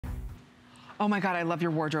Oh my God, I love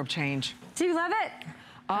your wardrobe change. Do you love it?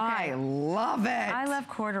 I love it. I love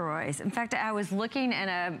corduroys. In fact, I was looking in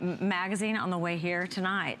a magazine on the way here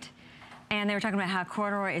tonight, and they were talking about how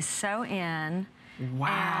corduroy is so in. Wow.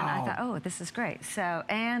 And I thought, oh, this is great. So,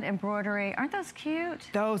 and embroidery. Aren't those cute?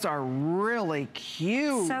 Those are really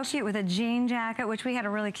cute. So cute with a jean jacket, which we had a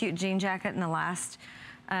really cute jean jacket in the last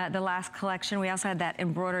collection. We also had that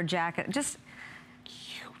embroidered jacket. Just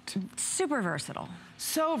cute. Super versatile.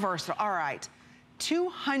 So versatile. All right.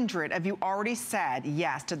 200 of you already said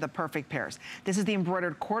yes to the perfect pairs. This is the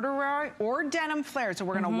embroidered corduroy or denim flare. So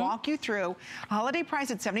we're gonna walk you through. Holiday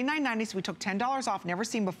price at $79.90, so we took $10 off, never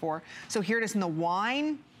seen before. So here it is in the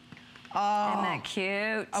wine. Oh. Isn't that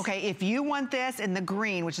cute? Okay, if you want this in the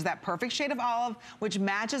green, which is that perfect shade of olive, which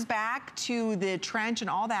matches back to the trench and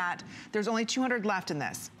all that, there's only 200 left in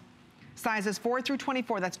this. Sizes 4 through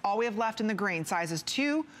 24, that's all we have left in the green. Sizes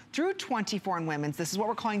 2 through 24 in women's. This is what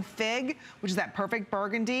we're calling fig, which is that perfect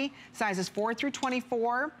burgundy. Sizes 4 through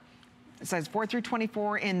 24. Size 4 through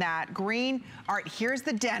 24 in that green. All right, here's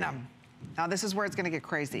the denim. Now this is where it's gonna get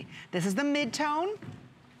crazy. This is the mid-tone,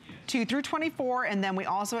 2 through 24, and then we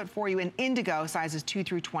also have for you in indigo, sizes 2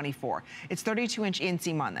 through 24. It's 32-inch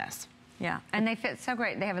inseam on this. Yeah, and they fit so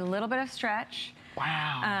great. They have a little bit of stretch.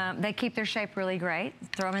 Wow. They keep their shape really great.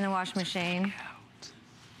 Throw them in the washing machine.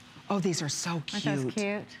 Oh, these are so cute. Aren't those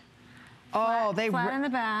cute? Oh, flat in the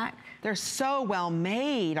back. They're so well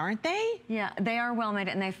made, aren't they? Yeah, they are well made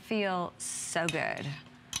and they feel so good.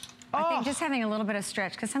 I think just having a little bit of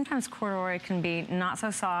stretch, because sometimes corduroy can be not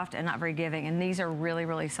so soft and not very giving, and these are really,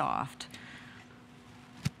 really soft.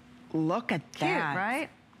 Look at Cute, that. Right?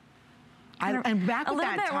 And back with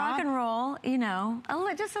that top. A little bit rock and roll, you know,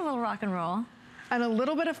 just a little rock and roll. And a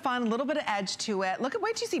little bit of fun, a little bit of edge to it. Look at,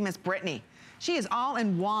 wait till you see Miss Brittany. She is all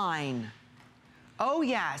in wine. Oh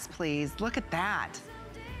yes, please, look at that.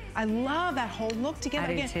 I love that whole look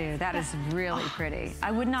together. I do too, that is really pretty.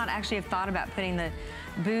 I would not actually have thought about putting the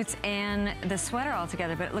boots and the sweater all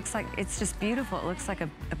together, but it looks like, it's just beautiful. It looks like a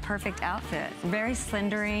perfect outfit. Very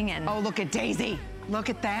slendering and... Oh, look at Daisy, look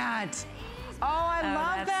at that. Oh, I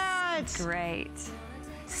love that. Great.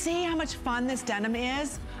 See how much fun this denim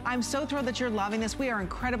is? I'm so thrilled that you're loving this. We are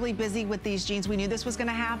incredibly busy with these jeans. We knew this was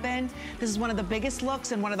gonna happen. This is one of the biggest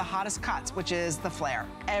looks and one of the hottest cuts, which is the flare.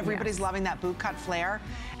 Everybody's loving that boot cut flare.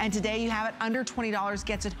 And today you have it under $20,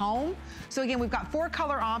 gets it home. So again, we've got 4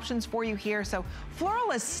 color options for you here. So floral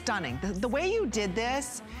is stunning. The way you did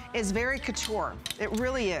this is very couture. It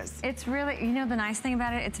really is. It's really, you know, the nice thing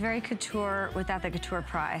about it, it's very couture without the couture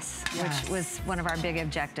price, which was one of our big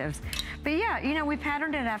objectives. But yeah, you know, we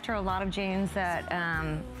patterned it after a lot of jeans that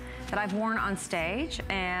that I've worn on stage,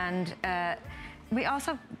 and we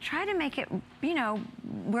also try to make it, you know,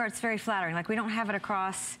 where it's very flattering. Like we don't have it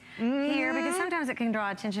across here, because sometimes it can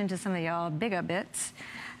draw attention to some of y'all bigger bits.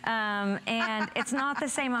 And it's not the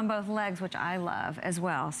same on both legs, which I love as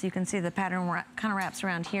well. So you can see the pattern kind of wraps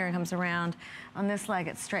around here and comes around. On this leg,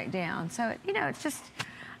 it's straight down. So, you know, it's just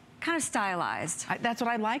kind of stylized. That's what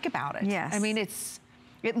I like about it. Yes. I mean,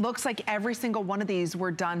 it looks like every single one of these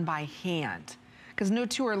were done by hand, because no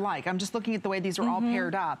two are alike. I'm just looking at the way these are all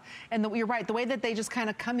paired up. And you're right, the way that they just kind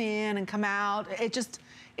of come in and come out,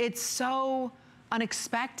 it's so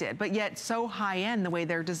unexpected, but yet so high end the way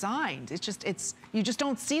they're designed. You just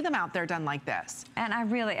don't see them out there done like this. And I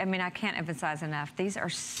mean, I can't emphasize enough. These are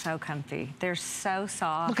so comfy. They're so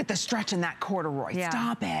soft. Look at the stretch in that corduroy. Yeah.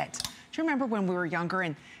 Stop it. Do you remember when we were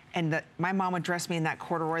younger and my mom would dress me in that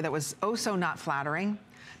corduroy that was oh so not flattering?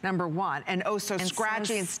 Number one, and oh so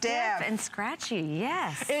scratchy and stiff. And scratchy,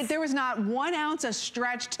 yes. There was not 1 ounce of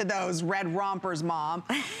stretch to those red rompers, Mom.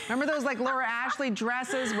 Remember those like Laura Ashley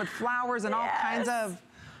dresses with flowers and all kinds of,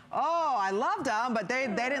 oh, I loved them, but they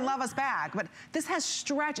didn't love us back. But this has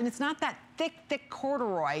stretch, and it's not that thick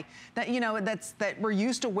corduroy that, you know, that we're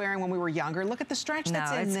used to wearing when we were younger. Look at the stretch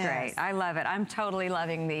that's in this. No, it's great. I love it. I'm totally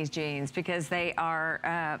loving these jeans because they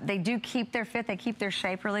are, they do keep their fit, they keep their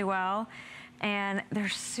shape really well. And they're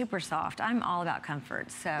super soft. I'm all about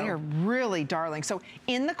comfort, so. They're really darling. So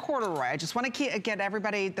in the corduroy, I just want to get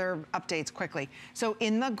everybody their updates quickly. So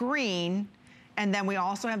in the green, and then we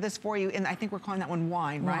also have this for you, and I think we're calling that one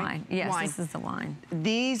wine, right? Wine, yes, this is the wine.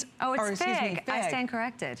 These are, excuse me, fig. I stand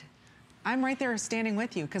corrected. I'm right there standing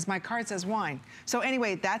with you, because my card says wine. So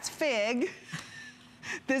anyway, that's fig.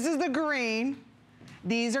 This is the green.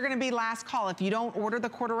 These are gonna be last call. If you don't order the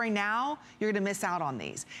corduroy now, you're gonna miss out on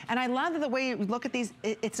these. And I love the way you look at these,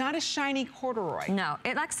 it's not a shiny corduroy. No,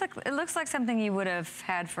 it looks like something you would have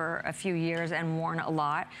had for a few years and worn a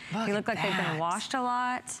lot. They look like they've been washed a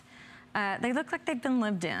lot. They look like they've been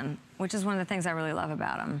lived in, which is one of the things I really love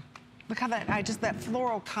about them. Look how that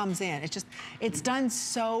floral comes in. It's done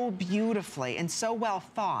so beautifully and so well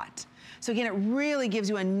thought. So again, it really gives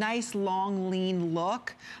you a nice, long, lean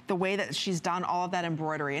look, the way that she's done all of that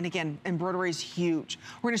embroidery. And again, embroidery is huge.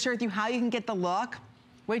 We're gonna share with you how you can get the look.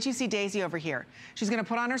 Wait till you see Daisy over here. She's gonna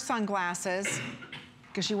put on her sunglasses,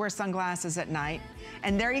 because she wears sunglasses at night.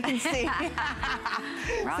 And there you can see.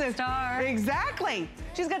 Rock star. Exactly.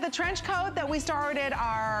 She's got the trench coat that we started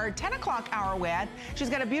our 10 o'clock hour with. She's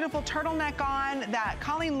got a beautiful turtleneck on, that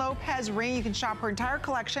Colleen Lopez ring. You can shop her entire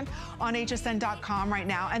collection on hsn.com right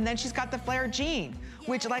now. And then she's got the flare jean,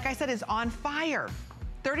 which, like I said, is on fire.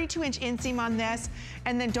 32-inch inseam on this.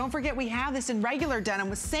 And then don't forget, we have this in regular denim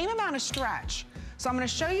with same amount of stretch. So I'm gonna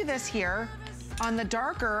show you this here on the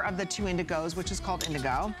darker of the two indigos, which is called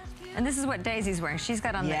indigo. And this is what Daisy's wearing. She's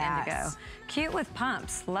got on the indigo. Cute with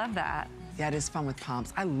pumps, love that. Yeah, it is fun with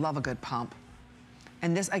pumps. I love a good pump.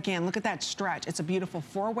 And this, again, look at that stretch. It's a beautiful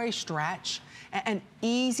 4-way stretch and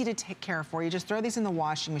easy to take care of for you. Just throw these in the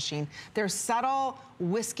washing machine. There's subtle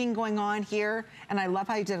whisking going on here, and I love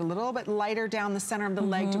how you did a little bit lighter down the center of the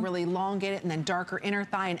leg to really elongate it, and then darker inner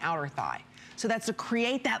thigh and outer thigh. So that's to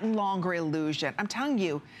create that longer illusion. I'm telling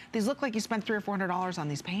you, these look like you spent $300 or $400 on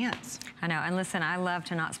these pants. I know, and listen, I love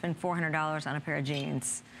to not spend $400 on a pair of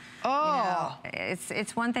jeans. Oh. You know,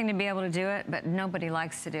 it's one thing to be able to do it, but nobody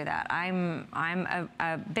likes to do that. I'm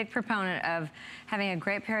a big proponent of having a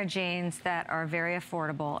great pair of jeans that are very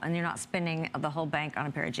affordable, and you're not spending the whole bank on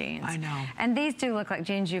a pair of jeans. I know. And these do look like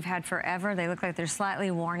jeans you've had forever. They look like they're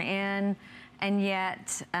slightly worn in, and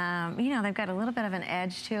yet, you know, they've got a little bit of an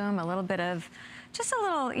edge to them, a little bit of, just a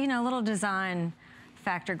little, you know, little design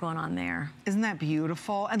factor going on there. Isn't that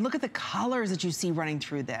beautiful? And look at the colors that you see running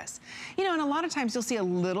through this. You know, and a lot of times you'll see a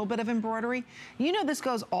little bit of embroidery. You know, this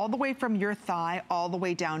goes all the way from your thigh all the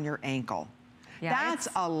way down your ankle. Yeah, that's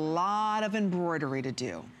a lot of embroidery to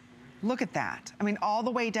do. Look at that. I mean, all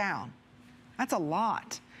the way down. That's a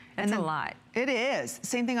lot. That's a lot. It is.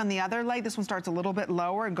 Same thing on the other leg. This one starts a little bit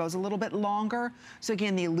lower and goes a little bit longer. So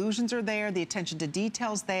again, the illusions are there, the attention to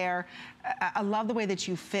detail's there. I love the way that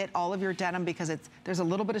you fit all of your denim, because there's a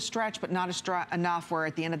little bit of stretch, but not enough where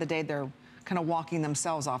at the end of the day they're kind of walking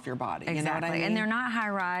themselves off your body. Exactly. You know what I mean? And they're not high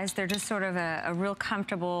rise. They're just sort of a real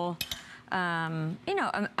comfortable, you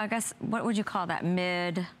know, I guess, what would you call that,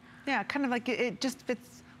 mid? Yeah, kind of like it just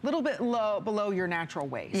fits a little bit low, below your natural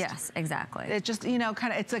waist. Yes, exactly. It just, you know,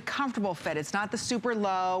 kind of, it's a comfortable fit. It's not the super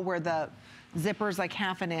low where the zipper's like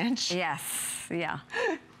 ½ an inch. Yes, yeah.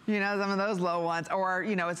 You know, some of those low ones, or,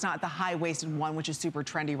 you know, it's not the high-waisted one, which is super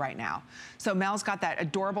trendy right now. So Mel's got that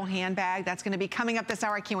adorable handbag. That's gonna be coming up this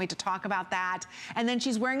hour. I can't wait to talk about that. And then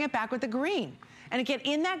she's wearing it back with the green. And again,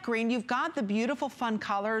 in that green, you've got the beautiful fun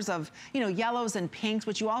colors of, you know, yellows and pinks,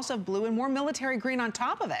 but you also have blue and more military green on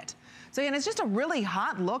top of it. So again, it's just a really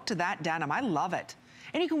hot look to that denim. I love it.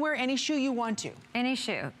 And you can wear any shoe you want to. Any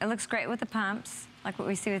shoe. It looks great with the pumps, like what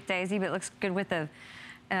we see with Daisy, but it looks good with the,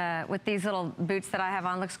 with these little boots that I have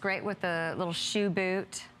on. Looks great with the little shoe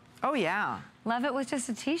boot. Oh yeah. Love it with just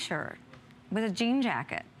a t-shirt, with a jean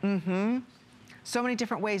jacket. Mm-hmm. So many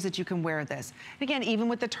different ways that you can wear this. And again, even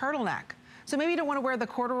with the turtleneck. So maybe you don't want to wear the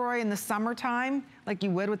corduroy in the summertime, like you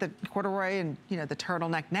would with the corduroy and, you know, the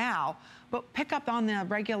turtleneck now, but pick up on the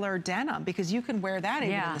regular denim, because you can wear that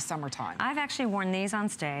even in the summertime. I've actually worn these on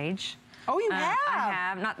stage. Oh, you have? I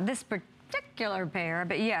have, not this particular pair,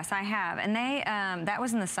 but yes, I have. And they, that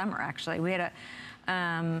was in the summer, actually. We had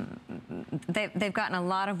a, they've gotten a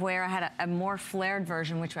lot of wear. I had a more flared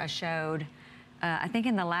version, which I showed, I think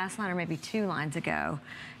in the last line or maybe 2 lines ago.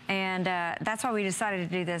 And that's why we decided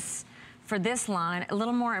to do this for this line, a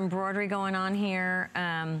little more embroidery going on here,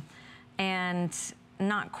 and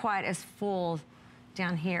not quite as full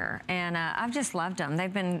down here. And I've just loved them.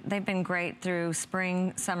 They've been great through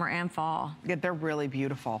spring, summer, and fall. Yeah, they're really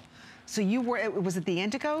beautiful. So you were, was it the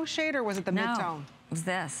indigo shade or was it the mid-tone? It was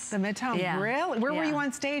this. The mid-tone, really? Where were you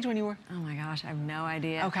on stage when you were? Oh my gosh, I have no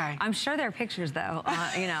idea. Okay. I'm sure there are pictures though,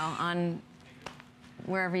 you know, on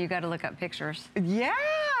wherever you got to look up pictures. Yeah.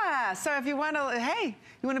 So if you want to, hey,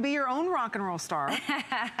 you want to be your own rock and roll star,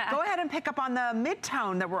 go ahead and pick up on the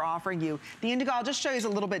mid-tone that we're offering you. The indigo, I'll just show you, is a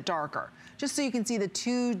little bit darker, just so you can see the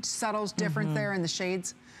 2 subtle difference there in the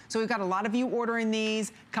shades. So we've got a lot of you ordering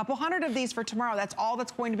these, a couple hundred of these for tomorrow. That's all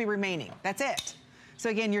that's going to be remaining. That's it. So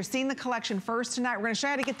again, you're seeing the collection first tonight. We're going to show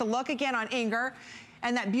you how to get the look again on Inger.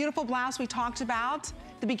 And that beautiful blouse we talked about,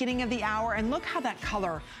 the beginning of the hour, and look how that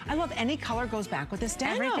color, I love any color goes back with this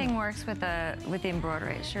denim. Everything works with the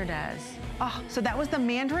embroidery, it sure does. Oh, so that was the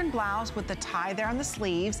mandarin blouse with the tie there on the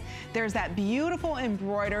sleeves. There's that beautiful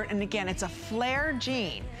embroidered, and again, it's a flared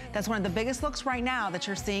jean. That's one of the biggest looks right now that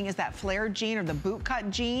you're seeing is that flared jean or the boot cut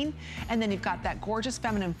jean. And then you've got that gorgeous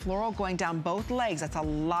feminine floral going down both legs. That's a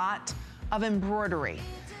lot of embroidery,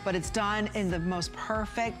 but it's done in the most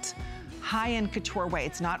perfect high-end couture way.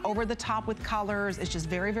 It's not over the top with colors. It's just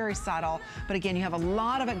very, very subtle. But again, you have a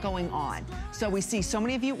lot of it going on. So we see so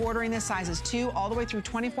many of you ordering this sizes 2 all the way through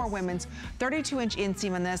 24 women's, 32-inch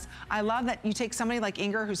inseam on this. I love that you take somebody like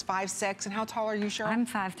Inger who's 5'6", and how tall are you, Sheryl? I'm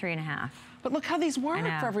 5'3½". But look how these work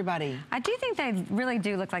for everybody. I do think they really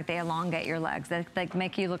do look like they elongate your legs. They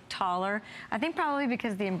make you look taller. I think probably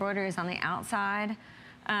because the embroidery is on the outside.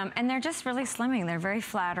 And they're just really slimming. They're very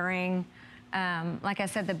flattering. Like I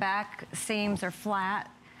said, the back seams are flat.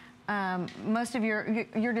 Most of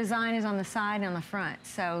your design is on the side and on the front.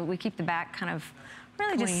 So we keep the back kind of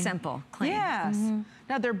really just simple, clean. Yes.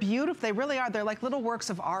 Now they're beautiful. They really are. They're like little works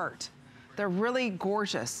of art. They're really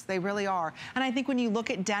gorgeous. They really are. And I think when you look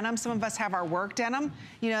at denim, some of us have our work denim,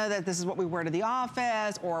 you know, that this is what we wear to the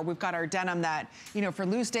office, or we've got our denim that, you know, for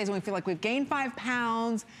loose days when we feel like we've gained 5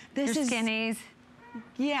 pounds. This is skinnies.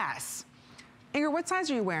 Yes. Inger, what size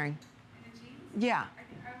are you wearing? Yeah.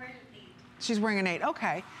 I'm wearing an 8. She's wearing an 8,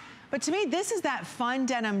 okay. But to me, this is that fun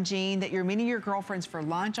denim jean that you're meeting your girlfriends for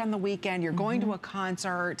lunch on the weekend. You're going to a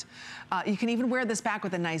concert. You can even wear this back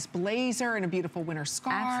with a nice blazer and a beautiful winter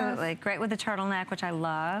scarf. Absolutely. Great with a turtleneck, which I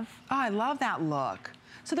love. Oh, I love that look.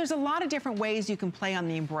 So there's a lot of different ways you can play on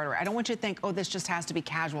the embroidery. I don't want you to think, oh, this just has to be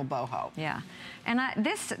casual boho. Yeah. And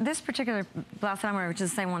this particular blouse that I'm wearing, which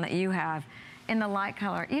is the same one that you have, in the light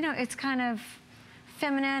color, you know, it's kind of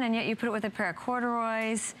feminine, and yet you put it with a pair of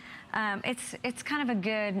corduroys. It's kind of a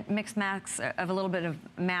good mixed max of a little bit of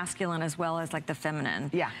masculine as well as like the feminine.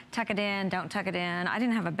 Yeah. Tuck it in, don't tuck it in. I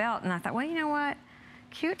didn't have a belt, and I thought, well, you know what?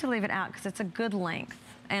 Cute to leave it out because it's a good length,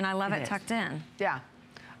 and I love it tucked in. Yeah.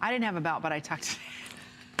 I didn't have a belt, but I tucked it in.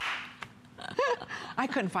 I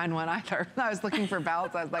couldn't find one either. I was looking for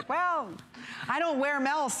belts. I was like, well, I don't wear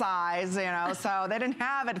Mel size, you know, so they didn't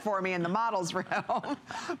have it for me in the models room.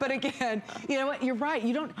 But again, you know what, you're right.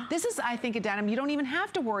 You don't, this is, I think, a denim, you don't even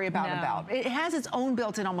have to worry about a belt. It has its own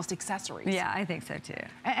built-in almost accessories. Yeah, I think so too.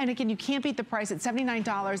 And again, you can't beat the price at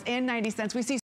 $79.90. We see